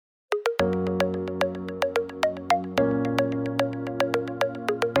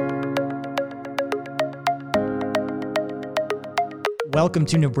Welcome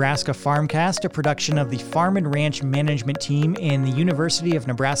to Nebraska Farmcast, a production of the Farm and Ranch Management Team in the University of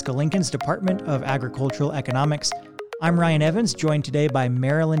Nebraska-Lincoln's Department of Agricultural Economics. I'm Ryan Evans, joined today by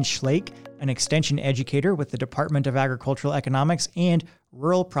Marilyn Schlake, an extension educator with the Department of Agricultural Economics and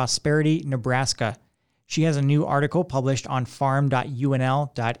Rural Prosperity, Nebraska. She has a new article published on farm.unl.edu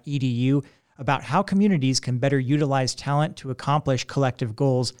about how communities can better utilize talent to accomplish collective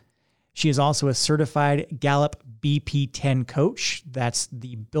goals. She is also a certified Gallup BP10 coach. That's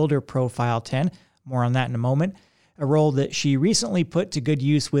the Builder Profile 10. More on that in a moment. A role that she recently put to good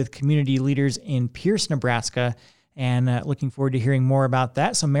use with community leaders in Pierce, Nebraska. And looking forward to hearing more about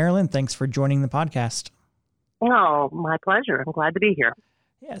that. So Marilyn, thanks for joining the podcast. Oh, my pleasure. I'm glad to be here.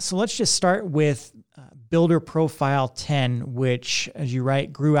 Yeah, so let's just start with Builder Profile 10, which, as you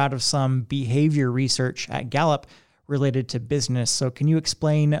write, grew out of some behavior research at Gallup related to business. So can you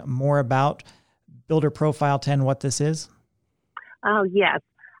explain more about Builder Profile 10, what this is? Oh, yes.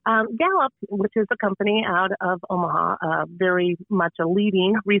 Gallup, which is a company out of Omaha, very much a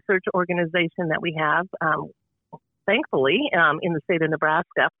leading research organization that we have, thankfully, in the state of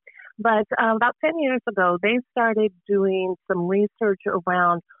Nebraska. But about 10 years ago, they started doing some research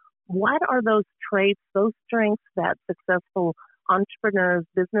around what are those traits, those strengths that successful entrepreneurs,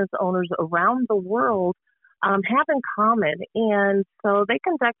 business owners around the world have in common. And so they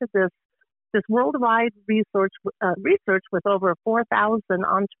conducted this worldwide research with over 4,000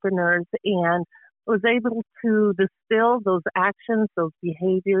 entrepreneurs and was able to distill those actions, those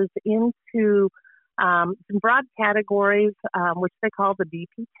behaviors into some broad categories, which they call the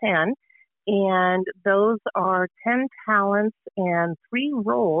BP10. And those are 10 talents and 3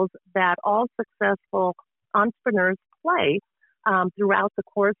 roles that all successful entrepreneurs play throughout the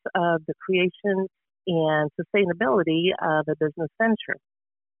course of the creation and sustainability of a business venture.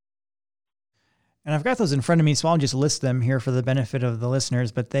 And I've got those in front of me, so I'll just list them here for the benefit of the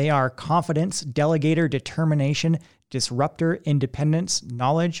listeners, but they are confidence, delegator, determination, disruptor, independence,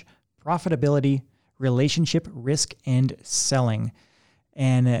 knowledge, profitability, relationship, risk, and selling.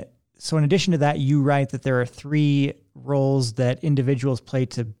 And so in addition to that, you write that there are 3 roles that individuals play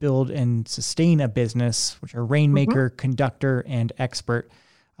to build and sustain a business, which are rainmaker, conductor, and expert.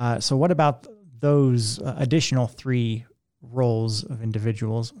 So what about those additional 3 roles of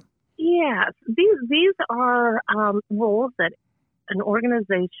individuals? Yes, these are roles that an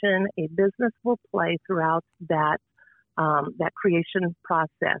organization, a business will play throughout that creation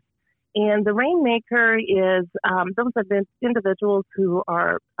process. And the rainmaker is those are the individuals who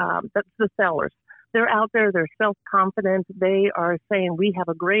are that's the sellers. They're out there, they're self-confident, they are saying, we have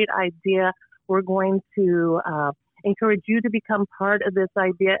a great idea, we're going to encourage you to become part of this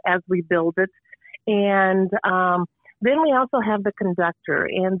idea as we build it. And then we also have the conductor,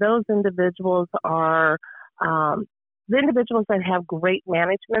 and those individuals are the individuals that have great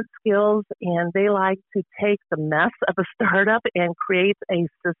management skills, and they like to take the mess of a startup and create a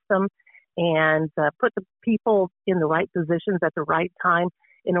system and put the people in the right positions at the right time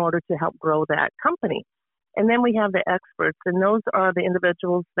in order to help grow that company. And then we have the experts, and those are the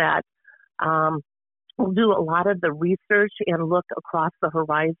individuals that will do a lot of the research and look across the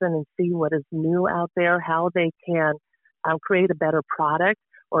horizon and see what is new out there, how they can create a better product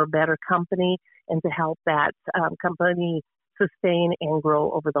or a better company, and to help that company sustain and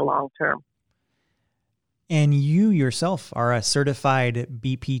grow over the long term. And you yourself are a certified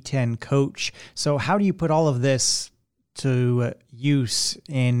BP10 coach. So how do you put all of this to use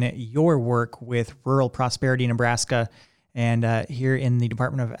in your work with Rural Prosperity, Nebraska, and here in the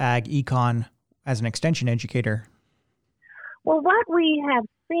Department of Ag Econ as an extension educator? Well, what we have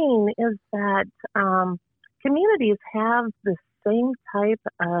seen is that communities have the same type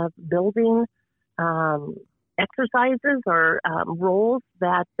of building exercises or roles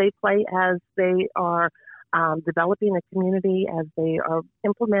that they play as they are developing a community, as they are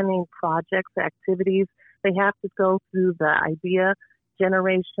implementing projects, activities. They have to go through the idea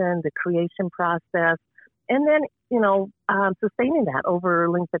generation, the creation process, and then, sustaining that over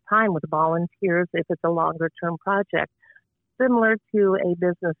a length of time with volunteers if it's a longer term project, similar to a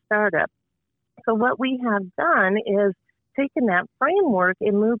business startup. So what we have done is taken that framework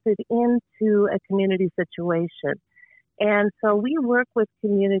and moved it into a community situation. And so we work with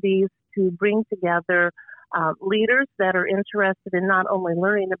communities to bring together leaders that are interested in not only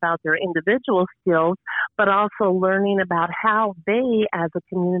learning about their individual skills, but also learning about how they as a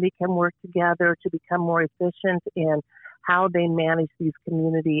community can work together to become more efficient in how they manage these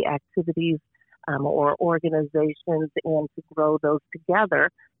community activities or organizations, and to grow those together,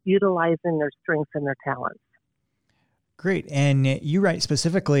 utilizing their strengths and their talents. Great. And you write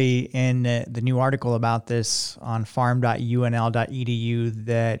specifically in the new article about this on farm.unl.edu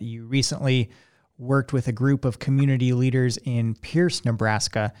that you recently worked with a group of community leaders in Pierce,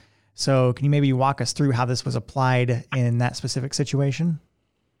 Nebraska. So can you maybe walk us through how this was applied in that specific situation?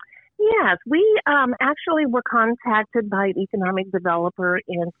 Yes, we actually were contacted by an economic developer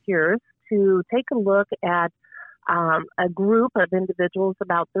in Pierce to take a look at a group of individuals,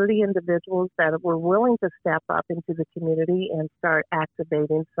 about 30 individuals that were willing to step up into the community and start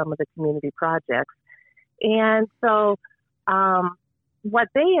activating some of the community projects. And so what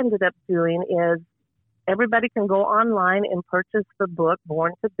they ended up doing is everybody can go online and purchase the book,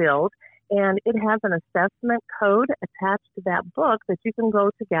 Born to Build, and it has an assessment code attached to that book that you can go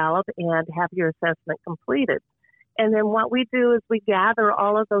to Gallup and have your assessment completed. And then what we do is we gather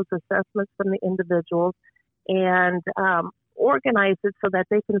all of those assessments from the individuals and organize it so that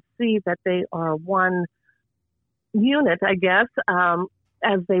they can see that they are one unit, I guess,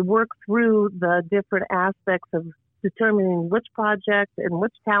 as they work through the different aspects of determining which project and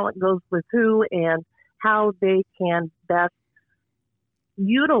which talent goes with who and how they can best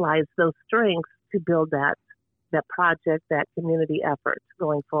utilize those strengths to build that project, that community effort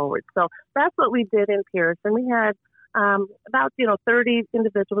going forward. So that's what we did in Pierce. And we had about 30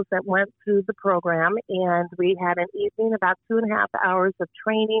 individuals that went through the program, and we had an evening, about 2.5 hours of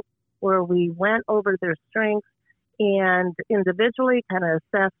training where we went over their strengths and individually kind of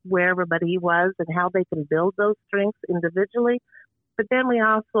assessed where everybody was and how they can build those strengths individually. But then we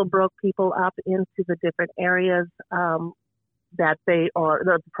also broke people up into the different areas that they are,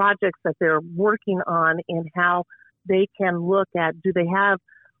 the projects that they're working on, and how they can look at, do they have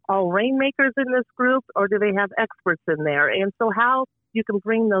all rainmakers in this group, or do they have experts in there? And so how you can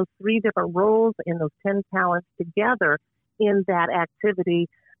bring those 3 different roles and those 10 talents together in that activity,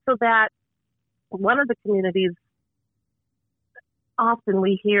 so that one of the communities often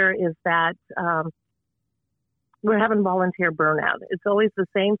we hear is that we're having volunteer burnout. It's always the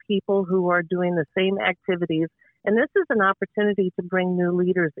same people who are doing the same activities. And this is an opportunity to bring new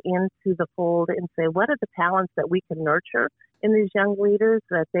leaders into the fold and say, what are the talents that we can nurture in these young leaders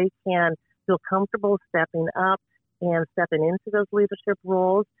that they can feel comfortable stepping up and stepping into those leadership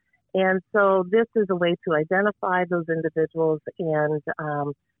roles. And so this is a way to identify those individuals and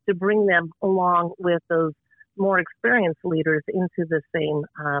to bring them along with those more experienced leaders into the same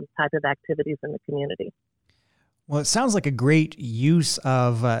type of activities in the community. Well, it sounds like a great use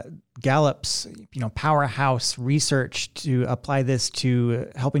of Gallup's, powerhouse research to apply this to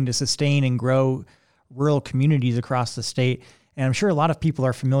helping to sustain and grow rural communities across the state. And I'm sure a lot of people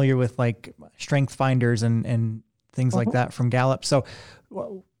are familiar with like strength finders and things like that from Gallup. So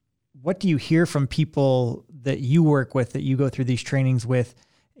what do you hear from people that you work with, that you go through these trainings with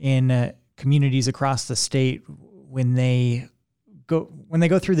in communities across the state when they go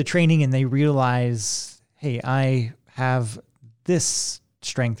through the training and they realize, hey, I have this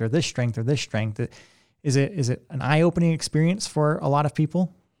strength or this strength or this strength? Is it an eye-opening experience for a lot of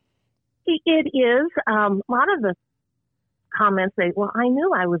people? It is. A lot of the comments say, well, I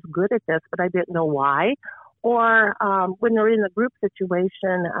knew I was good at this, but I didn't know why. Or when they're in a group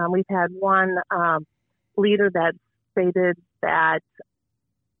situation, we've had one leader that stated that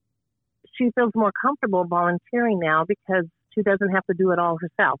she feels more comfortable volunteering now because she doesn't have to do it all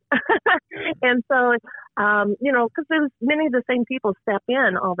herself. And so, because there's many of the same people step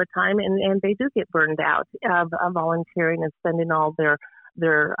in all the time, and they do get burned out of volunteering and spending all their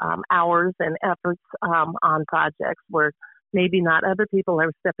hours and efforts on projects where maybe not other people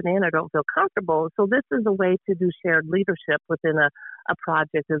are stepping in or don't feel comfortable. So this is a way to do shared leadership within a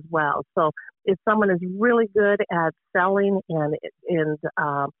project as well. So if someone is really good at selling and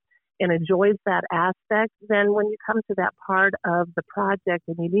enjoys that aspect, then when you come to that part of the project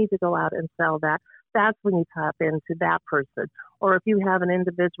and you need to go out and sell that, that's when you tap into that person. Or if you have an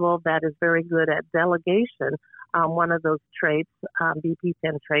individual that is very good at delegation, one of those traits,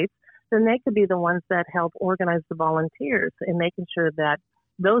 BP10 traits, then they could be the ones that help organize the volunteers and making sure that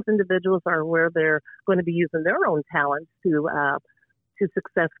those individuals are where they're going to be using their own talents to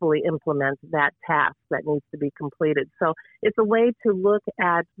successfully implement that task that needs to be completed. So it's a way to look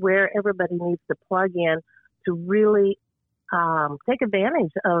at where everybody needs to plug in to really take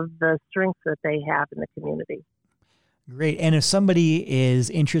advantage of the strengths that they have in the community. Great. And if somebody is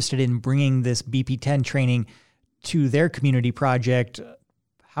interested in bringing this BP10 training to their community project,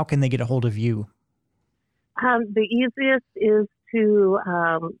 how can they get a hold of you? The easiest is to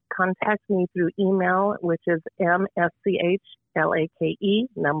contact me through email, which is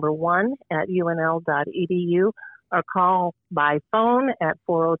mschlake1@unl.edu, or call by phone at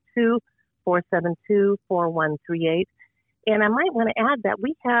 402-472-4138. And I might want to add that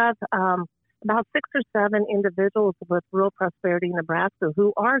we have about 6 or 7 individuals with Rural Prosperity Nebraska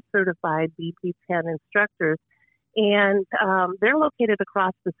who are certified BP10 instructors, and they're located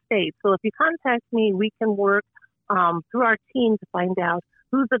across the state. So if you contact me, we can work through our team to find out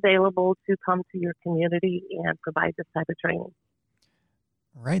who's available to come to your community and provide this type of training.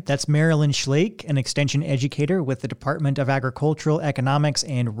 All right, that's Marilyn Schlake, an extension educator with the Department of Agricultural Economics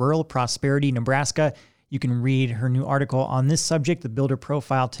and Rural Prosperity Nebraska. You can read her new article on this subject, the Builder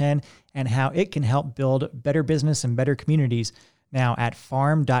Profile 10, and how it can help build better business and better communities, now at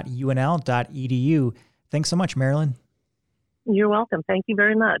farm.unl.edu. Thanks so much, Marilyn. You're welcome. Thank you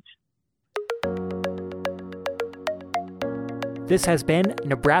very much. This has been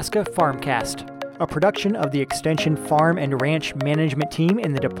Nebraska Farmcast, a production of the Extension Farm and Ranch Management Team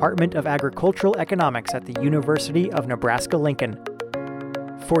in the Department of Agricultural Economics at the University of Nebraska-Lincoln.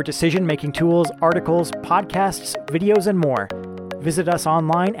 For decision-making tools, articles, podcasts, videos, and more, visit us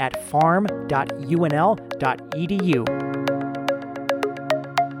online at farm.unl.edu.